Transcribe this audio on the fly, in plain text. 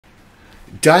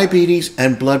Diabetes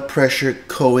and blood pressure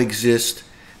coexist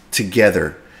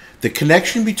together. The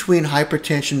connection between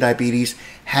hypertension and diabetes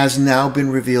has now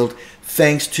been revealed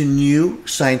thanks to new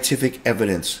scientific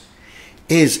evidence.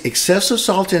 Is excessive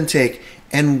salt intake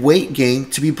and weight gain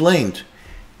to be blamed?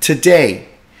 Today,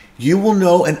 you will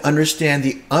know and understand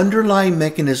the underlying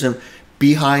mechanism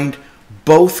behind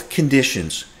both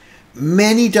conditions.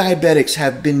 Many diabetics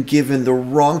have been given the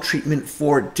wrong treatment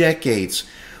for decades,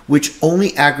 which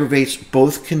only aggravates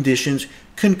both conditions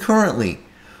concurrently.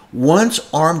 Once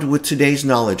armed with today's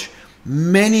knowledge,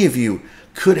 many of you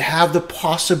could have the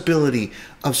possibility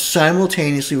of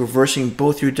simultaneously reversing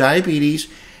both your diabetes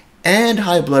and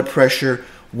high blood pressure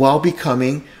while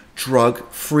becoming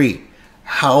drug-free.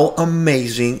 How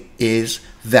amazing is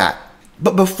that?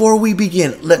 But before we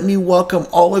begin, let me welcome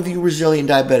all of you resilient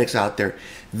diabetics out there.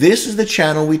 This is the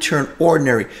channel we turn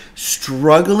ordinary,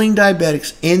 struggling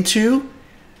diabetics into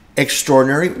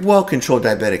extraordinary, well-controlled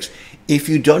diabetics. If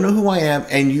you don't know who I am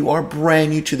and you are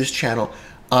brand new to this channel,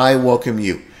 I welcome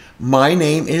you. My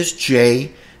name is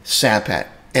Sampat,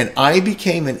 and I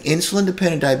became an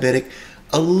insulin-dependent diabetic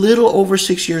a little over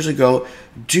 6 years ago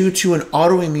due to an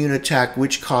autoimmune attack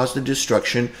which caused the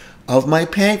destruction of my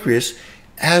pancreas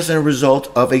as a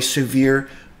result of a severe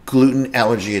gluten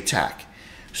allergy attack.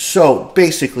 So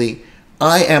basically,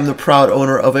 I am the proud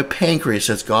owner of a pancreas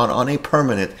that's gone on a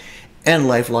permanent and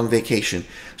lifelong vacation.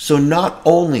 So not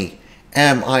only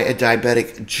am I a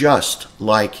diabetic just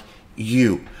like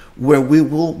you, where we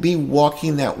will be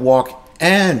walking that walk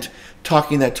and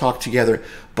talking that talk together,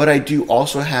 but I do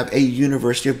also have a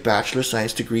University of Bachelor of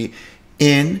Science degree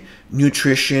in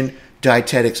nutrition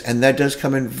dietetics, and that does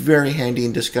come in very handy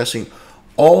in discussing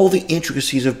all the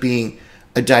intricacies of being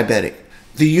a diabetic.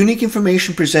 The unique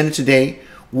information presented today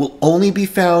will only be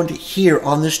found here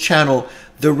on this channel,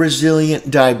 The Resilient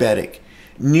Diabetic.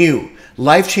 New,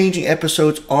 life-changing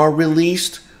episodes are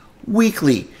released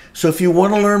weekly. So if you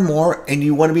want to learn more and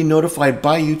you want to be notified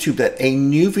by YouTube that a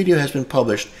new video has been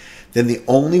published, then the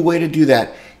only way to do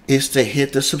that is to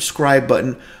hit the subscribe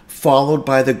button followed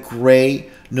by the gray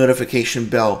notification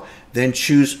bell. Then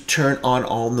choose turn on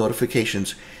all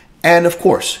notifications. And of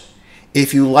course,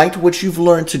 if you liked what you've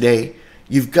learned today,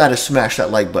 you've got to smash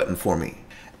that like button for me.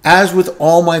 As with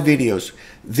all my videos,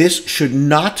 this should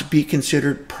not be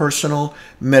considered personal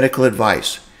medical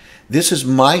advice. This is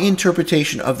my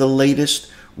interpretation of the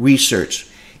latest research.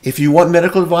 If you want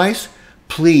medical advice,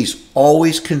 please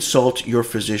always consult your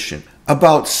physician.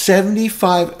 About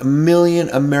 75 million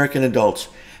American adults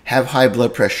have high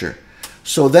blood pressure.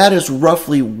 So that is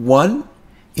roughly 1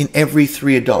 in every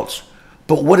 3 adults.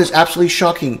 But what is absolutely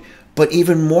shocking, but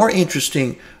even more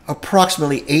interesting,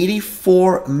 approximately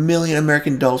 84 million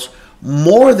American adults,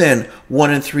 more than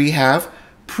 1 in 3, have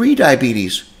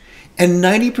prediabetes. And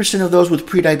 90% of those with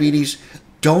prediabetes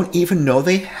don't even know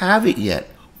they have it yet.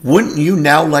 Wouldn't you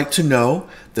now like to know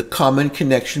the common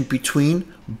connection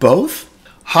between both?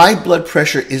 High blood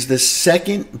pressure is the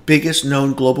second biggest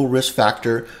known global risk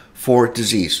factor for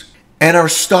disease. And our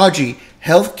stodgy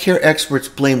healthcare experts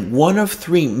blame one of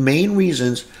 3 main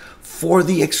reasons for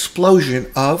the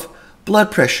explosion of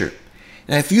blood pressure.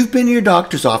 Now, if you've been to your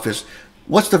doctor's office,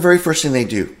 what's the very first thing they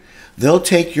do? They'll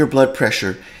take your blood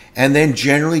pressure and then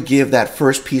generally give that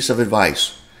first piece of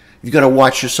advice. You've got to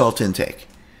watch your salt intake.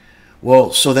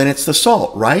 Well, so then it's the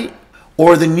salt, right?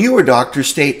 Or the newer doctors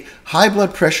state high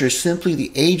blood pressure is simply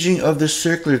the aging of the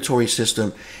circulatory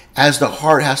system as the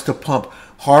heart has to pump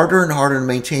harder and harder to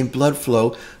maintain blood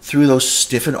flow through those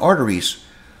stiffened arteries.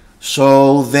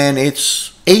 So then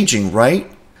it's aging,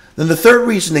 right? Then the third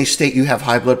reason they state you have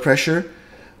high blood pressure,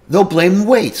 they'll blame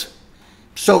weight.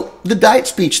 So the diet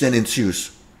speech then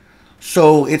ensues.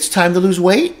 So it's time to lose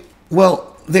weight?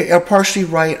 Well, they are partially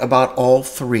right about all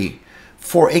 3.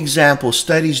 For example,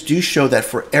 studies do show that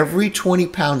for every 20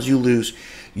 pounds you lose,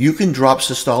 you can drop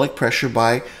systolic pressure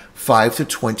by 5 to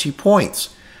 20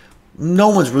 points. No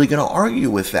one's really going to argue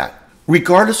with that,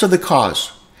 regardless of the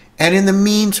cause. And in the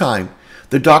meantime,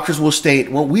 the doctors will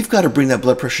state, well, we've got to bring that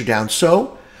blood pressure down.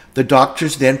 So the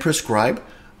doctors then prescribe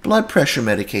blood pressure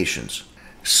medications.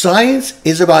 Science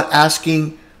is about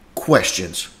asking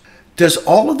questions. Does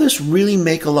all of this really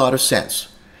make a lot of sense?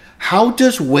 How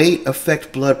does weight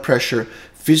affect blood pressure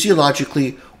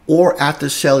physiologically or at the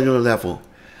cellular level?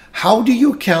 How do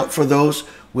you account for those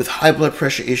with high blood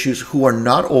pressure issues who are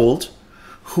not old,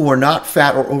 who are not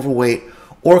fat or overweight,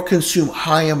 or consume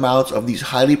high amounts of these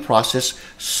highly processed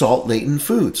salt-laden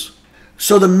foods?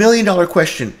 So the million-dollar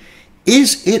question,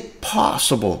 is it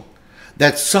possible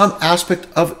that some aspect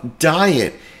of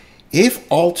diet,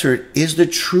 if altered, is the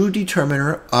true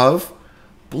determiner of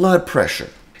blood pressure?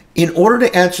 In order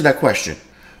to answer that question,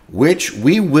 which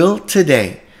we will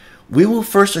today. We will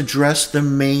first address the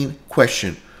main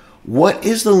question. What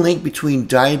is the link between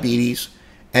diabetes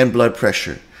and blood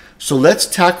pressure? So let's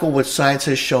tackle what science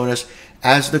has shown us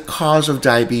as the cause of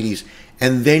diabetes,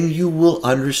 and then you will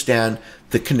understand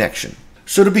the connection.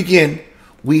 So to begin,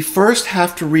 we first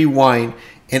have to rewind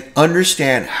and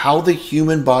understand how the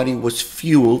human body was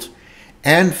fueled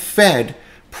and fed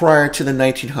prior to the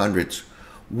 1900s.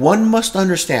 One must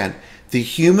understand the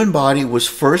human body was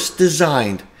first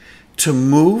designed to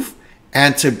move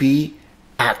and to be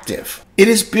active. It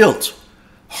is built,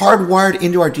 hardwired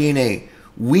into our DNA.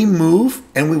 We move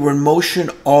and we were in motion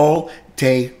all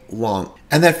day long.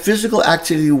 And that physical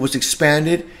activity was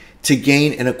expanded to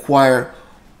gain and acquire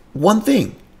one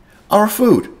thing, our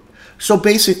food. So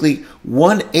basically,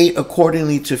 one ate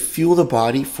accordingly to fuel the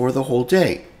body for the whole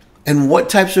day. And what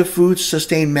types of foods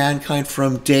sustained mankind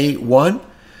from day one?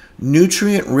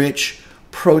 Nutrient-rich,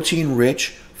 protein-rich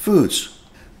foods.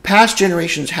 Past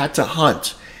generations had to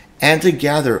hunt and to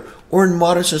gather, or in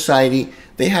modern society,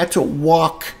 they had to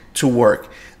walk to work.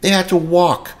 They had to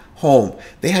walk home.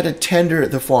 They had to tender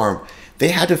the farm. They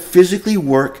had to physically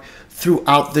work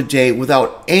throughout the day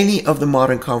without any of the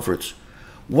modern comforts.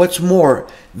 What's more,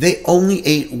 they only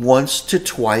ate once to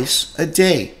twice a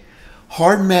day.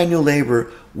 Hard manual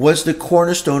labor was the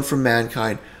cornerstone for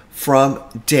mankind from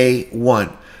day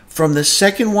one. From the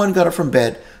second one got up from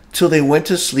bed till they went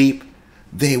to sleep,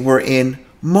 they were in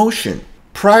motion.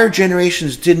 Prior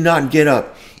generations did not get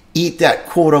up, eat that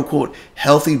quote-unquote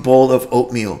healthy bowl of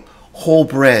oatmeal, whole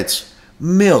breads,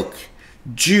 milk,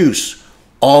 juice,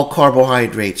 all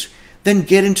carbohydrates, then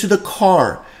get into the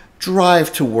car,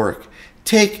 drive to work,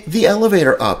 take the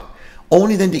elevator up,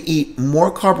 only then to eat more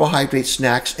carbohydrate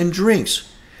snacks and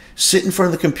drinks, sit in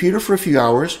front of the computer for a few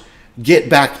hours, get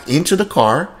back into the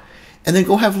car, and then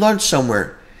go have lunch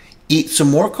somewhere. Eat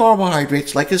some more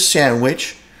carbohydrates like a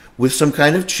sandwich with some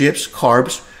kind of chips,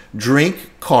 carbs,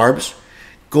 drink carbs,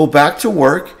 go back to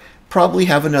work, probably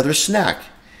have another snack,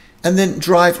 and then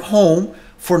drive home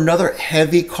for another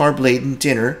heavy carb-laden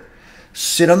dinner,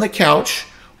 sit on the couch,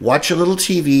 watch a little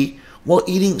TV while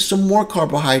eating some more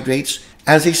carbohydrates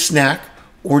as a snack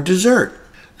or dessert.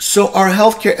 So our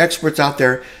healthcare experts out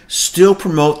there still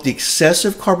promote the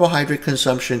excessive carbohydrate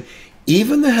consumption,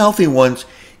 even the healthy ones,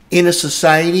 in a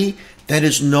society that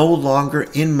is no longer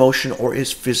in motion or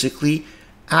is physically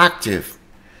active.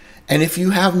 And if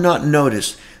you have not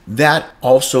noticed, that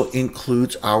also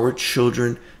includes our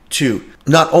children too.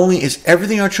 Not only is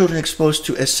everything our children exposed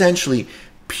to essentially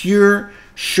pure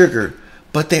sugar,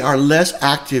 but they are less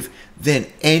active than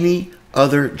any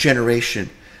other generation.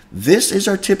 This is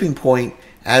our tipping point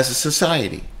as a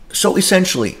society. So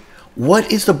essentially,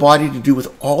 what is the body to do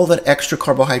with all that extra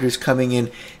carbohydrates coming in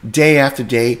day after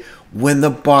day when the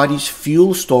body's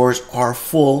fuel stores are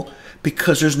full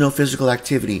because there's no physical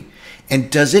activity? And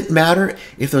does it matter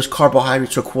if those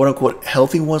carbohydrates are quote-unquote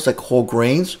healthy ones like whole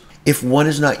grains if one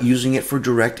is not using it for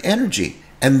direct energy?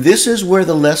 And this is where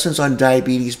the lessons on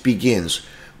diabetes begins,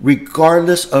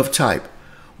 regardless of type.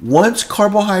 Once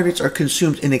carbohydrates are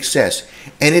consumed in excess,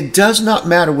 and it does not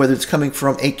matter whether it's coming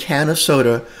from a can of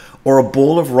soda or a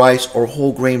bowl of rice or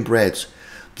whole grain breads,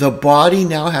 the body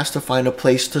now has to find a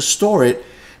place to store it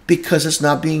because it's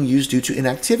not being used due to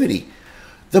inactivity.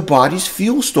 The body's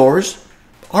fuel stores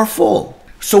are full.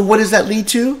 So what does that lead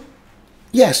to?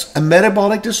 Yes, a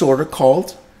metabolic disorder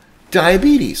called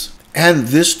diabetes. And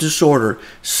this disorder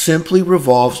simply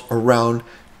revolves around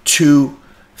two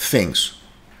things: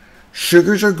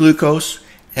 sugars or glucose,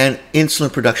 and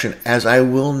insulin production, as I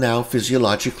will now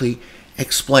physiologically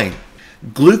explain.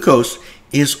 Glucose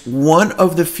is one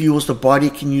of the fuels the body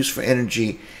can use for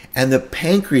energy, and the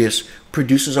pancreas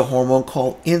produces a hormone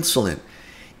called insulin.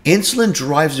 Insulin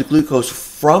drives the glucose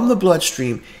from the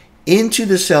bloodstream into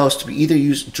the cells to be either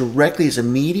used directly as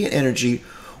immediate energy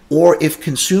or, if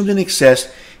consumed in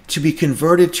excess, to be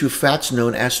converted to fats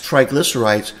known as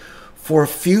triglycerides for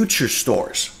future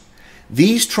stores.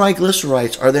 These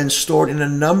triglycerides are then stored in a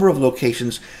number of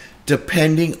locations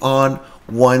depending on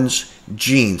one's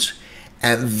genes.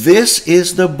 And this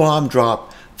is the bomb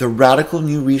drop the radical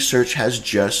new research has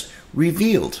just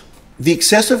revealed. The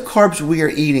excessive carbs we are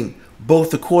eating,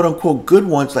 both the quote-unquote good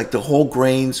ones like the whole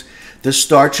grains, the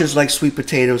starches like sweet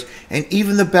potatoes, and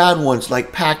even the bad ones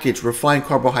like packaged refined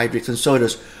carbohydrates and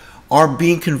sodas, are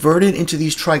being converted into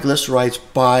these triglycerides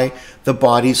by the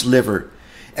body's liver,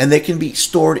 and they can be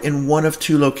stored in one of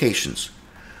two locations.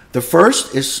 The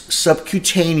first is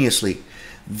subcutaneously.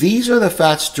 These are the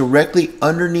fats directly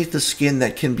underneath the skin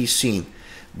that can be seen.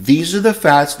 These are the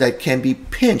fats that can be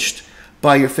pinched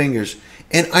by your fingers.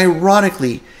 And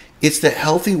ironically, it's the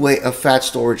healthy way of fat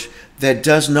storage that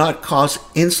does not cause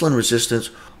insulin resistance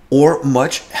or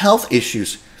much health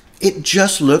issues. It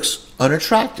just looks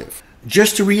unattractive.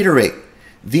 Just to reiterate,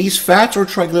 these fats or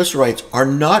triglycerides are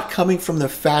not coming from the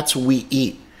fats we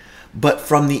eat, but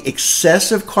from the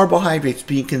excessive carbohydrates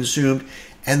being consumed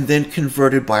and then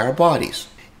converted by our bodies.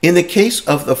 In the case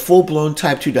of the full-blown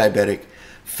type 2 diabetic,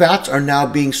 fats are now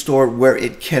being stored where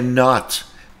it cannot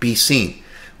be seen,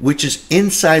 which is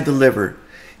inside the liver,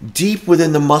 deep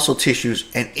within the muscle tissues,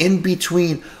 and in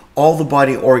between all the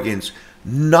body organs,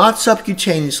 not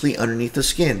subcutaneously underneath the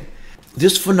skin.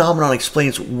 This phenomenon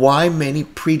explains why many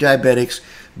pre-diabetics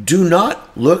do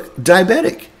not look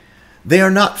diabetic. They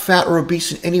are not fat or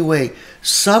obese in any way.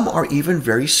 Some are even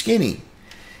very skinny.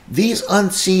 These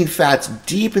unseen fats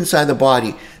deep inside the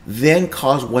body then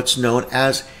cause what's known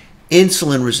as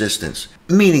insulin resistance,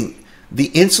 meaning the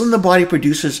insulin the body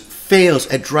produces fails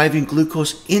at driving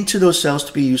glucose into those cells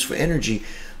to be used for energy.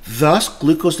 Thus,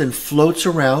 glucose then floats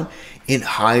around in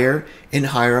higher and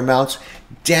higher amounts,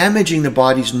 damaging the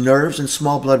body's nerves and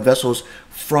small blood vessels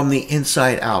from the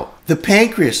inside out. The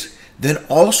pancreas then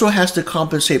also has to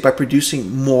compensate by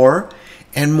producing more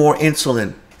and more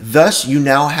insulin. Thus, you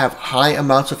now have high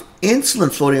amounts of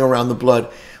insulin floating around the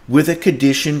blood with a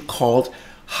condition called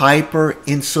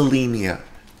hyperinsulinemia.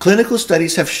 Clinical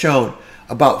studies have shown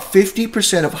about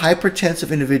 50% of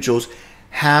hypertensive individuals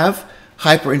have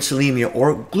hyperinsulinemia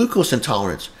or glucose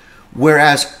intolerance,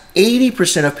 whereas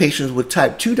 80% of patients with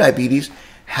type 2 diabetes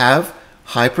have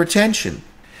hypertension.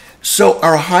 So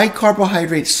our high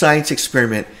carbohydrate science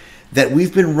experiment that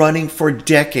we've been running for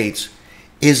decades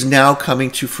is now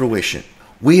coming to fruition.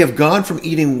 We have gone from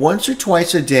eating once or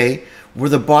twice a day, where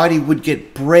the body would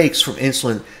get breaks from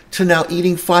insulin, to now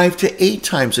eating 5 to 8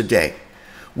 times a day.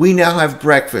 We now have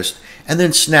breakfast, and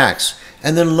then snacks,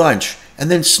 and then lunch,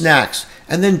 and then snacks,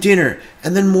 and then dinner,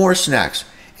 and then more snacks.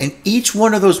 And each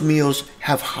one of those meals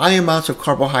have high amounts of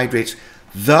carbohydrates,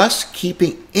 thus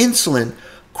keeping insulin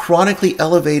chronically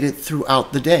elevated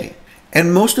throughout the day.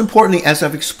 And most importantly, as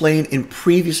I've explained in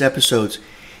previous episodes,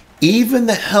 even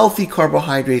the healthy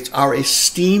carbohydrates our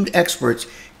esteemed experts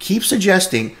keep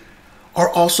suggesting are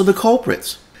also the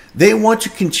culprits. They want to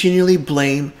continually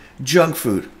blame junk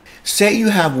food. Say you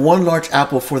have one large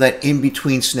apple for that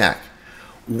in-between snack.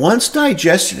 Once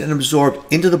digested and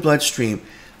absorbed into the bloodstream,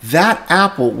 that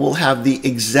apple will have the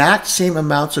exact same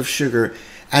amounts of sugar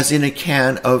as in a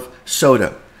can of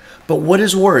soda. But what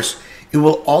is worse, it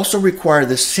will also require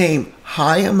the same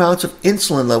high amounts of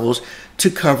insulin levels to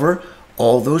cover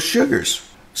all those sugars.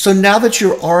 So now that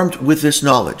you're armed with this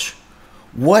knowledge,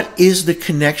 what is the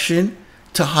connection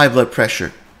to high blood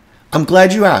pressure? I'm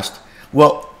glad you asked.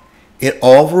 Well, it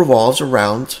all revolves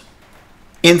around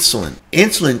insulin.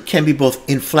 Insulin can be both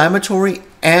inflammatory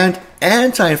and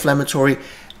anti-inflammatory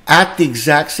at the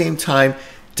exact same time,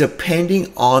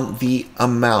 depending on the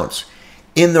amounts.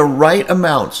 In the right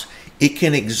amounts, it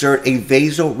can exert a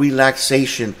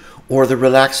vasorelaxation, or the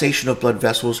relaxation of blood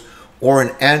vessels, or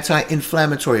an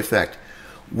anti-inflammatory effect.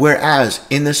 Whereas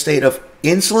in the state of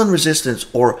insulin resistance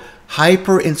or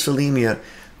hyperinsulinemia,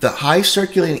 the high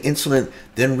circulating insulin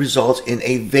then results in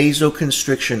a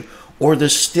vasoconstriction, or the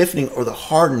stiffening or the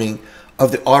hardening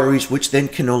of the arteries, which then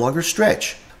can no longer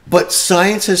stretch. But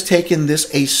science has taken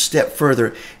this a step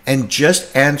further and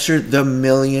just answered the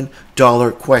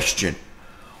million-dollar question.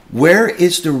 Where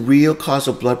is the real cause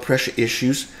of blood pressure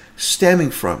issues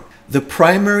stemming from? The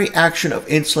primary action of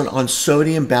insulin on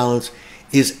sodium balance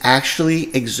is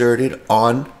actually exerted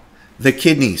on the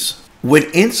kidneys. When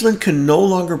insulin can no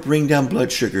longer bring down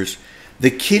blood sugars, the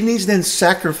kidneys then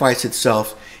sacrifice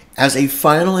itself as a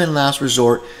final and last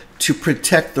resort to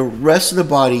protect the rest of the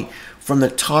body from the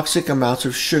toxic amounts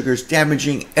of sugars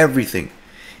damaging everything.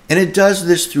 And it does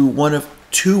this through one of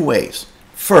two ways.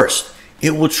 First,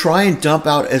 it will try and dump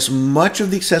out as much of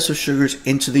the excessive sugars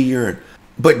into the urine.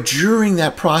 But during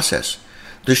that process,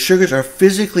 the sugars are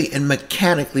physically and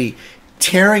mechanically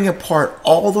tearing apart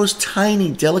all those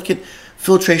tiny, delicate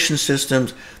filtration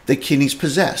systems the kidneys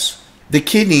possess. The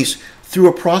kidneys, through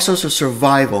a process of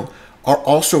survival, are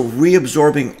also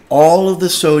reabsorbing all of the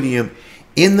sodium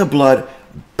in the blood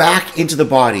back into the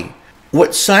body.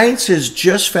 What science has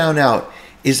just found out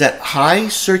is that high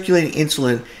circulating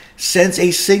insulin sends a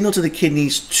signal to the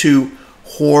kidneys to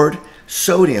hoard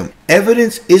sodium.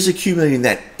 Evidence is accumulating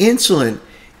that insulin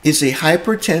is a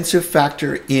hypertensive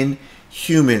factor in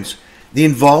humans. The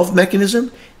involved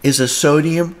mechanism is a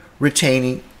sodium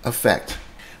retaining effect.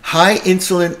 High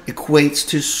insulin equates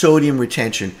to sodium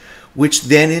retention, which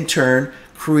then in turn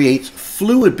creates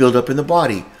fluid buildup in the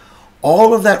body.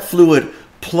 All of that fluid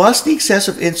plus the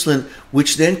excessive insulin,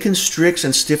 which then constricts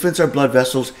and stiffens our blood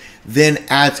vessels, then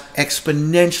adds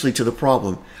exponentially to the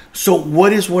problem. So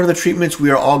what is one of the treatments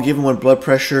we are all given when blood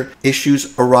pressure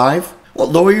issues arrive? Well,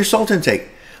 lower your salt intake.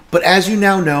 But as you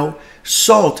now know,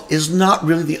 salt is not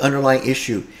really the underlying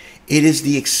issue. It is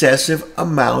the excessive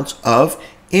amounts of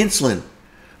insulin.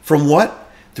 From what?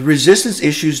 The resistance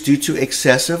issues due to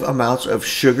excessive amounts of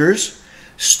sugars,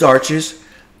 starches,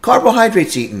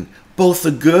 carbohydrates eaten, both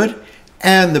the good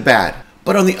and the bad.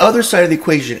 But on the other side of the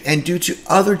equation, and due to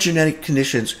other genetic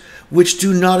conditions which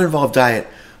do not involve diet,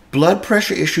 blood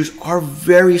pressure issues are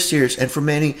very serious and for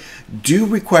many do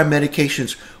require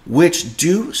medications which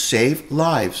do save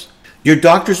lives. Your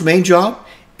doctor's main job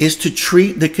is to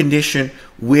treat the condition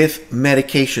with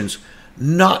medications,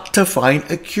 not to find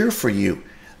a cure for you.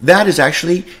 That is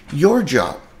actually your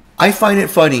job. I find it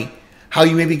funny how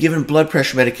you may be given blood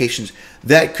pressure medications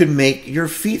that could make your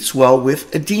feet swell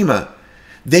with edema.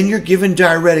 Then you're given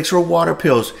diuretics or water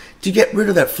pills to get rid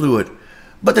of that fluid.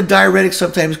 But the diuretics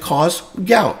sometimes cause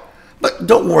gout. But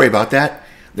don't worry about that.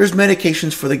 There's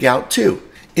medications for the gout too.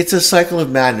 It's a cycle of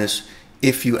madness,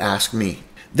 if you ask me.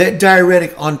 That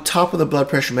diuretic on top of the blood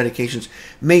pressure medications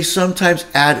may sometimes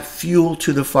add fuel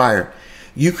to the fire.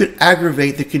 You could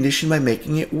aggravate the condition by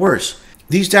making it worse.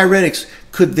 These diuretics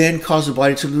could then cause the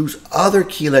body to lose other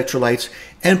key electrolytes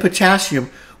and potassium,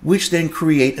 which then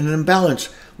create an imbalance,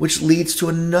 which leads to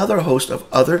another host of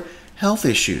other health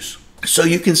issues. So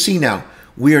you can see now,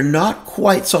 we are not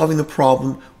quite solving the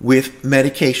problem with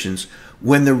medications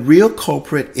when the real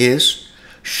culprit is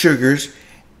sugars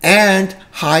and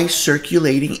high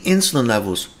circulating insulin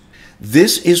levels.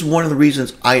 This is one of the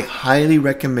reasons I highly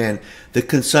recommend the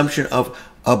consumption of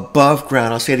above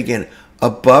ground, I'll say it again,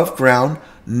 above ground,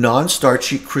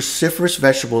 non-starchy, cruciferous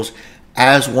vegetables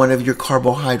as one of your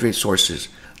carbohydrate sources.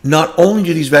 Not only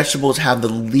do these vegetables have the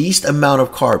least amount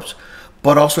of carbs,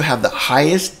 but also have the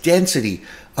highest density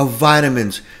of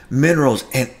vitamins, minerals,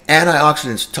 and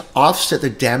antioxidants to offset the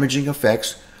damaging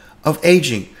effects of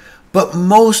aging. But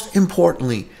most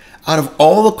importantly, out of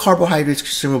all the carbohydrates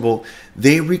consumable,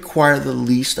 they require the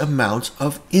least amounts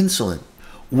of insulin.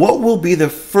 What will be the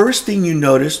first thing you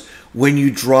notice when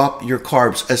you drop your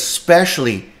carbs,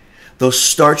 especially those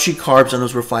starchy carbs and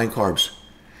those refined carbs?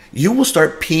 You will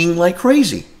start peeing like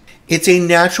crazy. It's a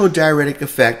natural diuretic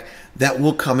effect that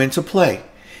will come into play.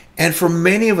 And for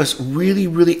many of us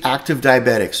really active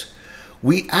diabetics,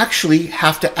 we actually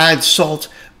have to add salt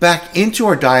back into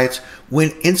our diets when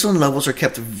insulin levels are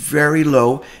kept very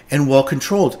low and well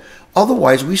controlled.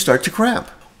 Otherwise, we start to cramp.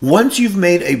 Once you've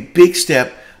made a big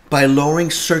step by lowering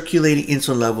circulating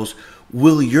insulin levels,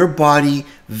 will your body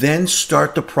then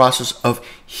start the process of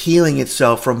healing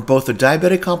itself from both the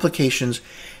diabetic complications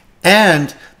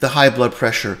and the high blood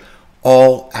pressure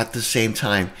all at the same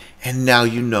time? And now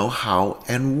you know how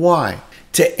and why.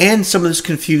 To end some of this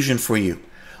confusion for you,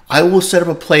 I will set up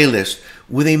a playlist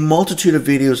with a multitude of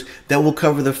videos that will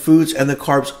cover the foods and the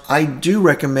carbs I do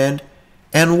recommend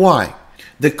and why.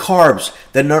 The carbs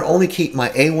that not only keep my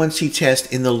A1C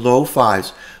test in the low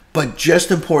fives, but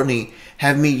just importantly,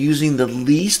 have me using the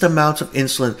least amounts of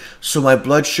insulin so my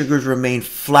blood sugars remain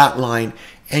flatline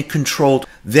and controlled.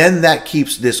 Then that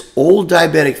keeps this old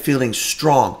diabetic feeling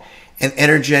strong and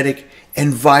energetic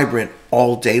and vibrant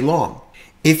all day long.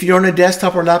 If you're on a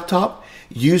desktop or laptop,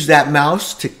 use that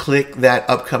mouse to click that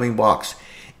upcoming box.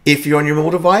 If you're on your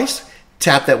mobile device,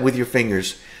 tap that with your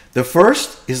fingers. The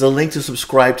first is the link to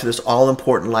subscribe to this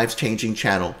all-important life-changing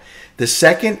channel. The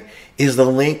second is the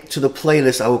link to the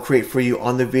playlist I will create for you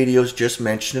on the videos just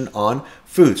mentioned on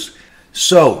foods.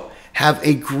 So, have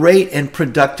a great and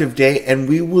productive day, and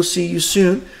we will see you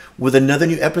soon with another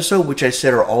new episode, which I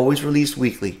said are always released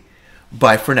weekly.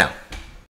 Bye for now.